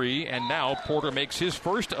 of 3, and now Porter makes his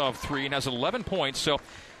first of 3 and has 11 points. So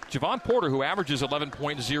Javon Porter, who averages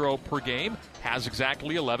 11.0 per game, has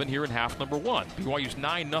exactly 11 here in half number 1. BYU's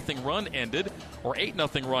 9-0 run ended, or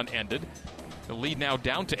 8-0 run ended. The lead now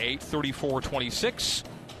down to 8, 34-26,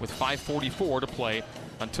 with 5:44 to play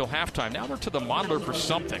until halftime. Now they're to the monitor for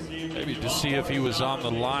something. Maybe to see if he was on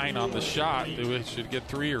the line on the shot. They should get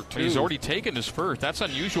 3 or 2. He's already taken his first. That's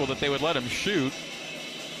unusual that they would let him shoot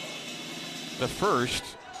the first.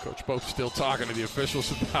 Coach Pope's still talking to the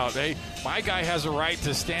officials about, hey, my guy has a right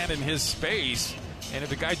to stand in his space, and if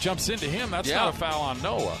the guy jumps into him, that's not a foul on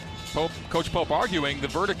Noah. Coach Pope arguing the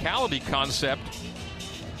verticality concept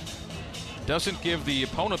doesn't give the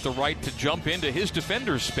opponent the right to jump into his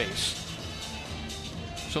defender's space.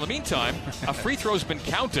 So in the meantime, a free throw's been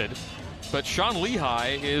counted, but Sean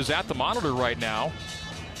Lehigh is at the monitor right now.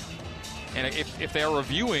 And if they are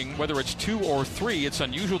reviewing whether it's 2 or 3, it's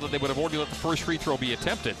unusual that they would have already let the first free throw be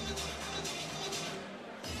attempted.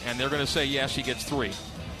 And they're going to say, yes, he gets 3.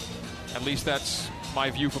 At least that's my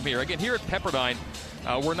view from here. Again, here at Pepperdine,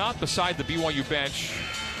 we're not beside the BYU bench,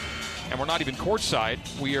 and we're not even courtside.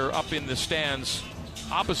 We are up in the stands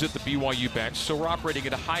opposite the BYU bench, so we're operating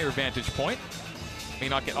at a higher vantage point. May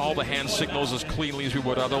not get all the hand signals as cleanly as we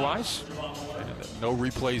would otherwise. No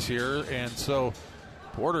replays here, and so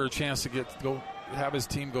Porter a chance to have his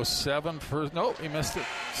team go 7 for. Nope, he missed it.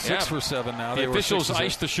 6 for 7 now. The officials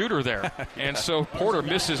iced the shooter there. And so Porter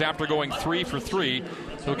misses after going 3 for 3.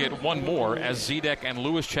 He'll get 1 more as Zedek and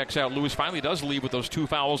Lewis checks out. Lewis finally does leave with those 2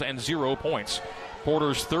 fouls and 0 points.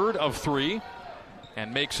 Porter's 3rd of 3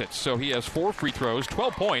 and makes it. So he has 4 free throws,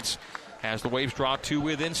 12 points as the Waves draw to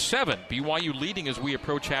within 7. BYU leading as we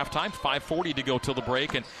approach halftime. 5:40 to go till the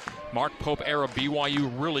break. And Mark Pope era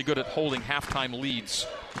BYU really good at holding halftime leads.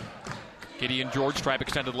 Gideon George, stripe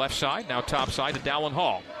extended left side. Now top side to Dallin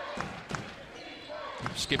Hall.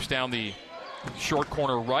 Skips down the short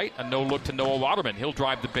corner right. A no look to Noah Waterman. He'll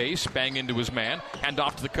drive the base, bang into his man. Hand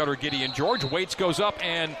off to the cutter Gideon George. Waits goes up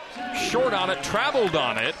and short on it, traveled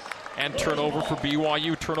on it. And turnover for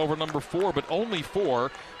BYU. Turnover number 4, but only 4.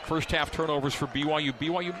 First half turnovers for BYU.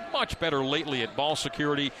 BYU much better lately at ball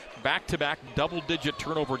security. Back-to-back double-digit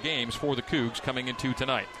turnover games for the Cougs coming into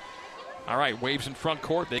tonight. All right, Waves in front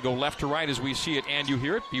court. They go left to right as we see it and you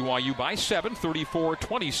hear it. BYU by 7,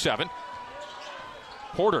 34-27.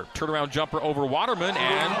 Porter, turnaround jumper over Waterman,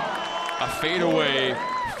 and a fadeaway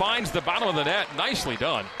finds the bottom of the net. Nicely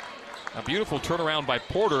done. A beautiful turnaround by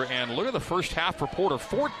Porter, and look at the first half for Porter.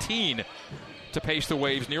 14 to pace the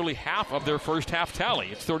Waves, nearly half of their first half tally.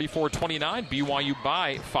 It's 34-29, BYU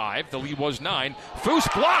by 5. The lead was 9.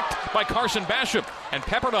 Foose blocked by Carson Basham, and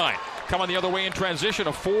Pepperdine coming the other way in transition.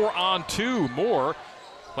 A 4-on-2 more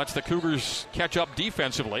lets the Cougars catch up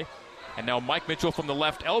defensively. And now Mike Mitchell from the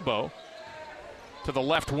left elbow to the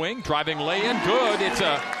left wing, driving lay-in, good. It's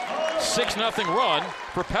a 6-0 run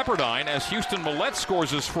for Pepperdine as Houston Millette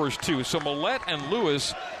scores his first 2. So Millette and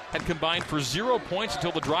Lewis had combined for 0 points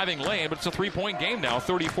until the driving lane, but it's a 3-point game now,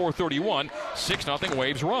 34-31, 6-0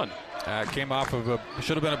 Waves run. Came off of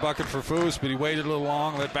should have been a bucket for Foose, but he waited a little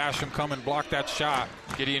long, let Basham come and block that shot.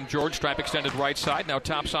 Gideon George, stripe extended right side, now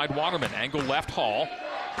top side Waterman, angle left Hall.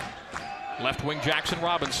 Left wing Jackson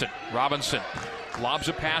Robinson. Robinson lobs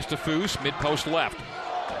a pass to Foose, mid-post left.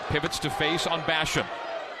 Pivots to face on Basham.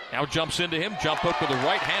 Now jumps into him, jump hook with the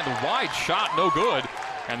right hand, a wide shot, no good.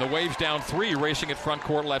 And the Waves down 3, racing at front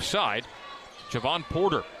court left side. Javon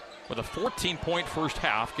Porter with a 14-point first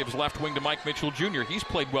half gives left wing to Mike Mitchell Jr. He's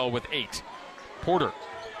played well with 8. Porter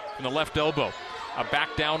from the left elbow. A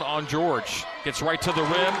back down on George. Gets right to the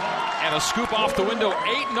rim. And a scoop off the window.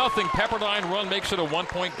 8-0 Pepperdine run makes it a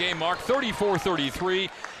 1-point game mark. 34-33.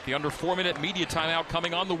 The under 4-minute media timeout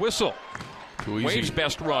coming on the whistle. Waves'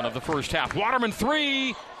 best run of the first half. Waterman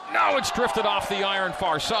 3. No, it's drifted off the iron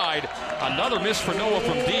far side. Another miss for Noah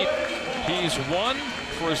from deep. He's 1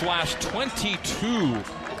 for his last 22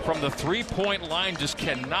 from the three-point line. Just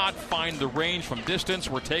cannot find the range from distance.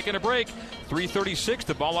 We're taking a break. 3:36,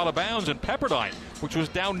 the ball out of bounds, and Pepperdine, which was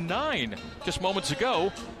down 9 just moments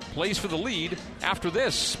ago, plays for the lead after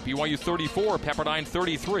this. BYU 34, Pepperdine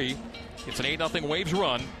 33. It's an 8-0 Waves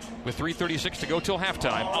run with 3:36 to go till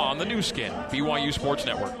halftime on the new skin, BYU Sports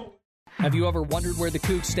Network. Have you ever wondered where the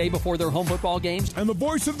Cougs stay before their home football games? And the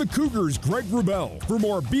voice of the Cougars, Greg Wrubell, for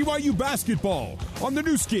more BYU basketball on the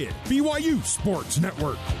new skin, BYU Sports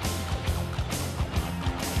Network.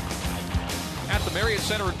 At the the Marriott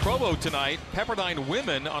Center in Provo tonight. Pepperdine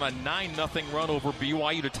women on a 9-0 run over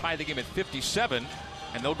BYU to tie the game at 57,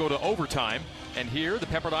 and they'll go to overtime. And here, the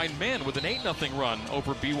Pepperdine men with an 8-0 run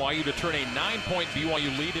over BYU to turn a 9-point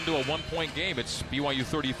BYU lead into a 1-point game. It's BYU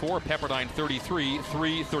 34, Pepperdine 33,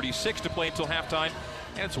 3:36 to play until halftime.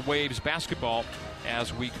 And it's Waves basketball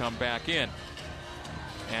as we come back in.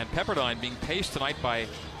 And Pepperdine being paced tonight by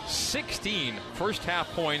 16 first-half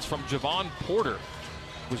points from Javon Porter,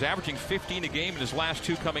 who's averaging 15 a game in his last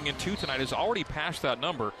two coming in two tonight, has already passed that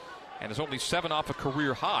number and is only 7 off a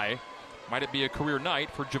career high. Might it be a career night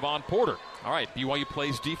for Javon Porter? All right, BYU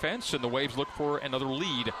plays defense, and the Waves look for another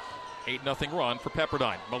lead. 8-0 run for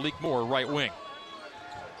Pepperdine. Malik Moore, right wing.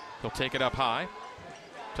 He'll take it up high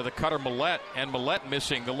to the cutter Millett, and Millett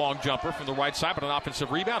missing the long jumper from the right side, but an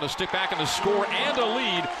offensive rebound, a stick back and a score and a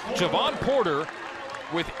lead. Javon Porter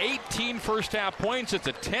with 18 first-half points. It's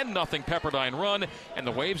a 10-0 Pepperdine run, and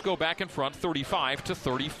the Waves go back in front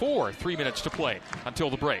 35-34. 3 minutes to play until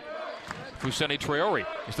the break. Fousseyni Traore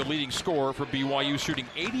is the leading scorer for BYU, shooting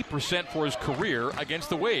 80% for his career against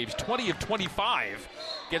the Waves. 20 of 25.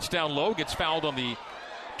 Gets down low, gets fouled on the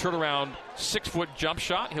turnaround 6-foot jump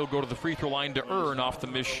shot. He'll go to the free throw line to earn off the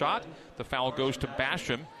missed shot. The foul goes to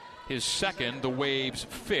Basham, his second, the Waves'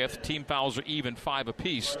 fifth. Team fouls are even, 5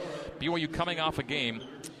 apiece. BYU coming off a game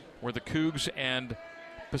where the Cougs and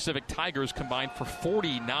Pacific Tigers combined for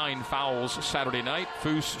 49 fouls Saturday night.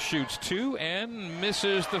 Foose shoots 2 and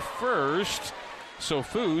misses the first. So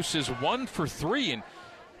Foose is 1 for 3, and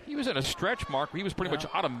he was in a stretch mark. He was pretty much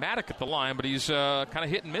automatic at the line, but he's kind of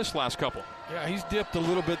hit and miss last couple. Yeah, he's dipped a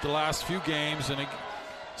little bit the last few games, and the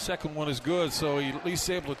second one is good, so he at least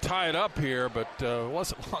able to tie it up here. But it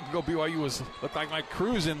wasn't long ago BYU looked like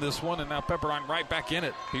cruise in this one, and now Pepperdine right back in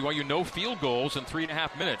it. BYU no field goals in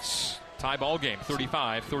 3.5 minutes. Tie ball game,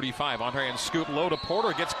 35-35. Andre and scoot low to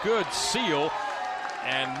Porter, gets good seal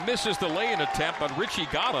and misses the lay-in attempt, but Ritchie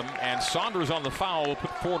got him, and Saunders on the foul will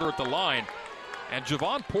put Porter at the line. And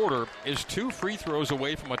Javon Porter is 2 free throws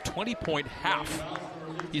away from a 20-point half.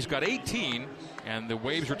 He's got 18, and the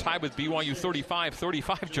Waves are tied with BYU 35-35.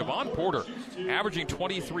 Javon Porter averaging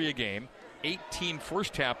 23 a game, 18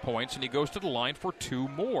 first-half points, and he goes to the line for 2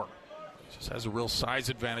 more. Just has a real size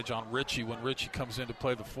advantage on Ritchie when Ritchie comes in to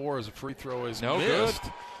play the 4 as a free throw is no missed.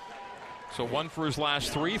 Good. So 1 for his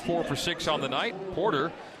last 3, 4 for 6 on the night. Porter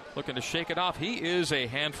looking to shake it off. He is a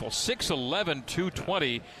handful. 6'11",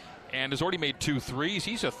 220, and has already made 2 threes.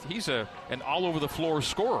 He's an all over the floor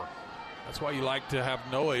scorer. That's why you like to have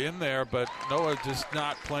Noah in there, but Noah just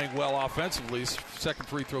not playing well offensively. Second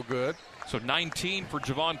free throw good. So 19 for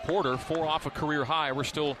Javon Porter, 4 off a career high. We're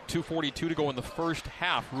still 2:42 to go in the first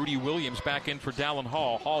half. Rudy Williams back in for Dallin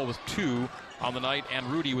Hall. Hall with 2 on the night, and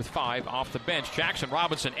Rudy with 5 off the bench. Jackson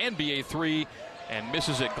Robinson, NBA 3, and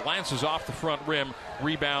misses it. Glances off the front rim.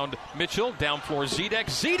 Rebound Mitchell, down floor Zedek.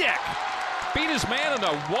 Zedek beat his man in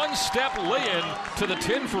a one-step lay-in to the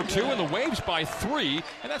 10 for 2, and the Waves by 3,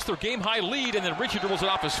 and that's their game-high lead. And then Ritchie dribbles it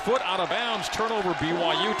off his foot, out of bounds. Turnover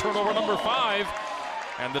BYU, turnover number 5.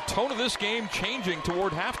 And the tone of this game changing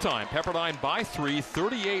toward halftime. Pepperdine by 3,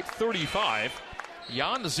 38-35.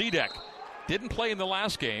 Jan Zedek didn't play in the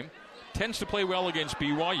last game. Tends to play well against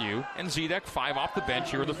BYU. And Zedek 5 off the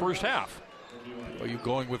bench here in the first half. Are you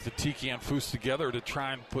going with the Tiki and Foose together to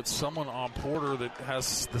try and put someone on Porter that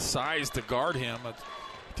has the size to guard him?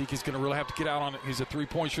 Tiki's going to really have to get out on it. He's a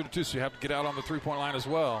three-point shooter, too, so you have to get out on the three-point line as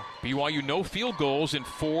well. BYU no field goals in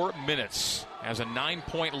 4 minutes. As a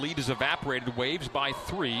 9-point lead is evaporated. Waves by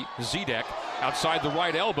 3. Zedek outside the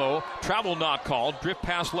right elbow. Travel not called. Drift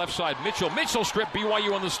pass left side. Mitchell stripped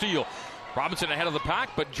BYU on the steal. Robinson ahead of the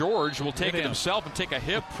pack, but George will take it himself and take a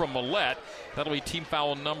hip from Millett. That'll be team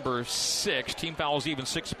foul number 6. Team fouls even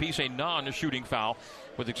 6 apiece, a non-shooting foul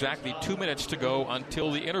with exactly 2 minutes to go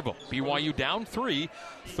until the interval. BYU down 3,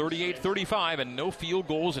 38-35, and no field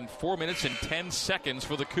goals in 4 minutes and 10 seconds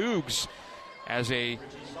for the Cougs, as a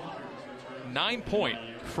 9-point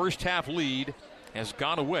first half lead has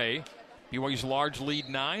gone away. BYU's large lead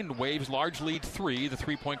 9, Waves large lead 3, the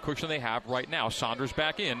 3-point cushion they have right now. Saunders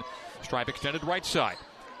back in, stripe extended right side.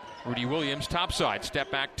 Rudy Williams top side,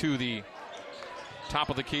 step back to the top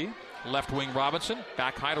of the key. Left wing Robinson,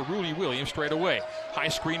 back high to Rudy Williams straight away. High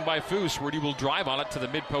screen by Foose. Rudy will drive on it to the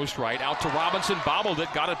mid-post right. Out to Robinson, bobbled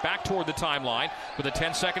it, got it back toward the timeline with a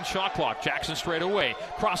 10-second shot clock. Jackson straight away.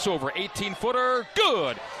 Crossover, 18-footer,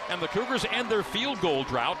 good! And the Cougars end their field goal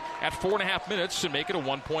drought at 4.5 minutes and make it a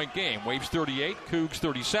 1-point game. Waves 38, Cougs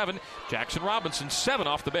 37. Jackson Robinson 7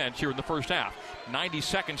 off the bench here in the first half. 90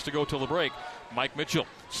 seconds to go till the break. Mike Mitchell,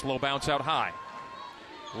 slow bounce out high.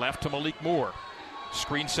 Left to Malik Moore.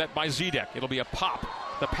 Screen set by Zedek. It'll be a pop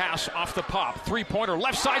The pass off the pop. Three-pointer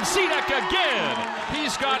left side. Zedek again.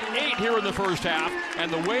 He's got 8 here in the first half. And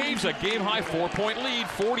the Waves a game-high 4-point lead,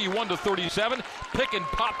 41-37. Pick and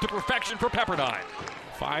pop to perfection for Pepperdine.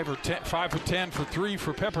 5 for 10 for 3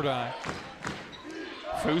 for Pepperdine.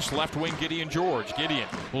 Foose, left wing, Gideon George. Gideon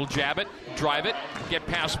will jab it, drive it, get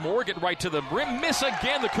past Moore, get right to the rim, miss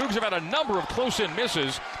again. The Cougs have had a number of close-in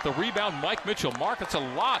misses. The rebound, Mike Mitchell. Mark, that's a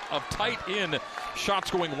lot of tight-in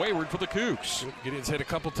shots going wayward for the Cougs. Gideon's hit a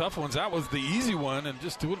couple tough ones. That was the easy one and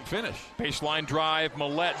just wouldn't finish. Baseline drive,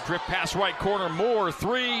 Millette, drip pass right corner, Moore,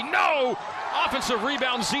 3, no! Offensive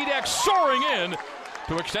rebound, Zedek soaring in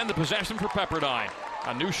to extend the possession for Pepperdine.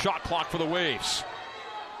 A new shot clock for the Waves.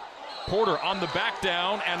 Porter on the back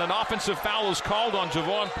down, and an offensive foul is called on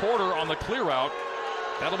Javon Porter on the clear out.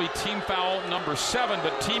 That'll be team foul number 7,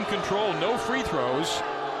 but team control, no free throws.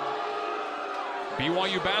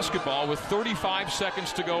 BYU basketball with 35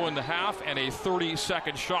 seconds to go in the half and a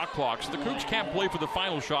 30-second shot clock. So the Cougs can't play for the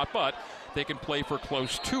final shot, but they can play for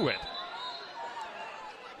close to it.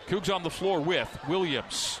 Cougs on the floor with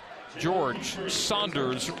Williams, George,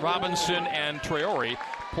 Saunders, Robinson, and Traore.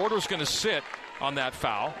 Porter's going to sit on that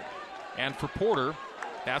foul. And for Porter,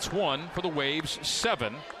 that's 1 for the Waves,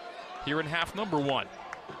 7 here in half number 1.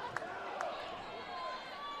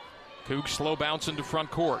 Cougs slow bounce into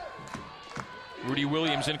front court. Rudy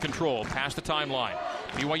Williams in control, past the timeline.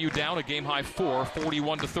 BYU down a game-high 4,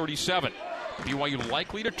 41-37. BYU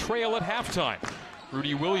likely to trail at halftime.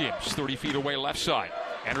 Rudy Williams, 30 feet away left side.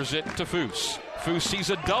 Enters it to Foose. Foose sees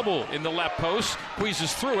a double in the left post,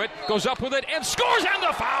 squeezes through it, goes up with it, and scores, and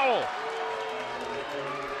the foul!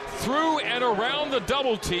 Through and around the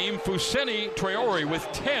double team, Fousseyni Traore with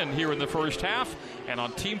 10 here in the first half. And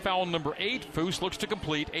on team foul number 8, Foose looks to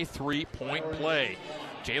complete a 3-point play.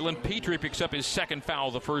 Jalen Petrie picks up his second foul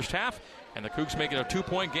of the first half, and the Cougs make it a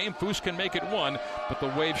 2-point game. Foose can make it 1, but the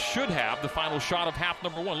Waves should have the final shot of half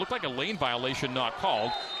number 1. Looked like a lane violation not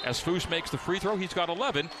called. As Foose makes the free throw, he's got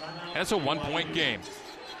 11, and it's a 1-point game.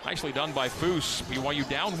 Nicely done by Foose. BYU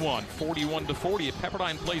down 1, 41-40. If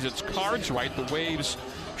Pepperdine plays its cards right, the Waves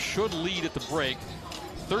should lead at the break.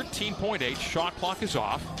 13.8, shot clock is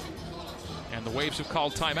off, and the Waves have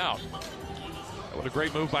called timeout. What a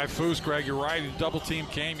great move by Foose, Greg. You're right. The double team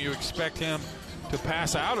came. You expect him to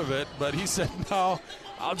pass out of it, but he said, no,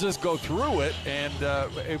 I'll just go through it. And a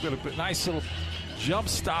nice little jump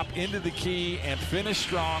stop into the key and finish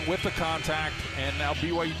strong with the contact. And now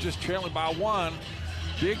BYU just trailing by 1.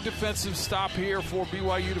 Big defensive stop here for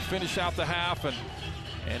BYU to finish out the half and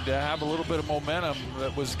have a little bit of momentum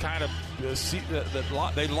that was kind of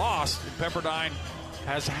that they lost. Pepperdine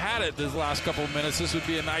has had it this last couple of minutes. This would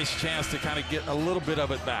be a nice chance to kind of get a little bit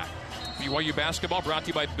of it back. BYU basketball brought to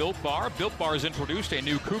you by Built Bar. Built Bar has introduced a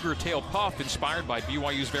new Cougar Tail Puff inspired by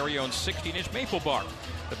BYU's very own 16-inch maple bar.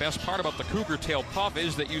 The best part about the Cougar Tail Puff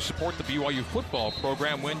is that you support the BYU football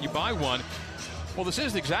program when you buy one. Well, this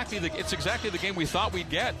is exactly the game we thought we'd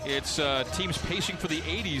get. It's teams pacing for the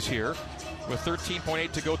 80s here with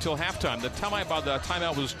 13.8 to go till halftime. The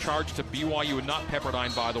timeout was charged to BYU and not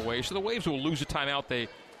Pepperdine, by the way. So the Waves will lose a timeout they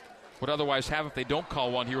would otherwise have if they don't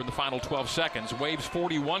call one here in the final 12 seconds. Waves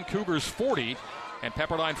 41, Cougars 40. And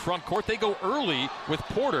Pepperdine front court, they go early with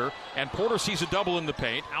Porter, and Porter sees a double in the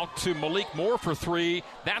paint. Out to Malik Moore for 3.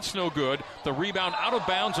 That's no good. The rebound out of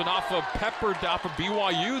bounds and off of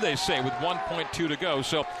BYU, they say, with 1.2 to go.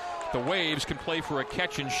 So the Waves can play for a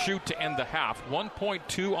catch and shoot to end the half.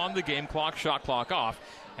 1.2 on the game clock, shot clock off.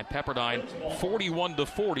 And Pepperdine,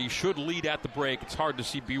 41-40, should lead at the break. It's hard to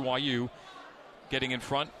see BYU getting in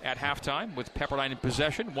front at halftime with Pepperdine in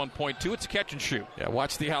possession. 1.2, it's a catch and shoot. Yeah,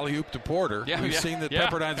 watch the alley-oop to Porter. We've seen that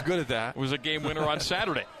Pepperdine's good at that. It was a game winner on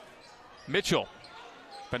Saturday. Mitchell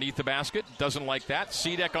beneath the basket, doesn't like that.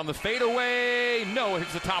 Zedek on the fadeaway. No, it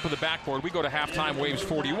hits the top of the backboard. We go to halftime, Waves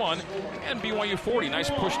 41 and BYU 40. Nice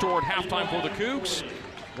push toward halftime for the Cougs.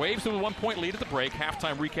 Waves with a 1-point lead at the break.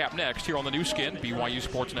 Halftime recap next here on the new skin, BYU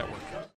Sports Network.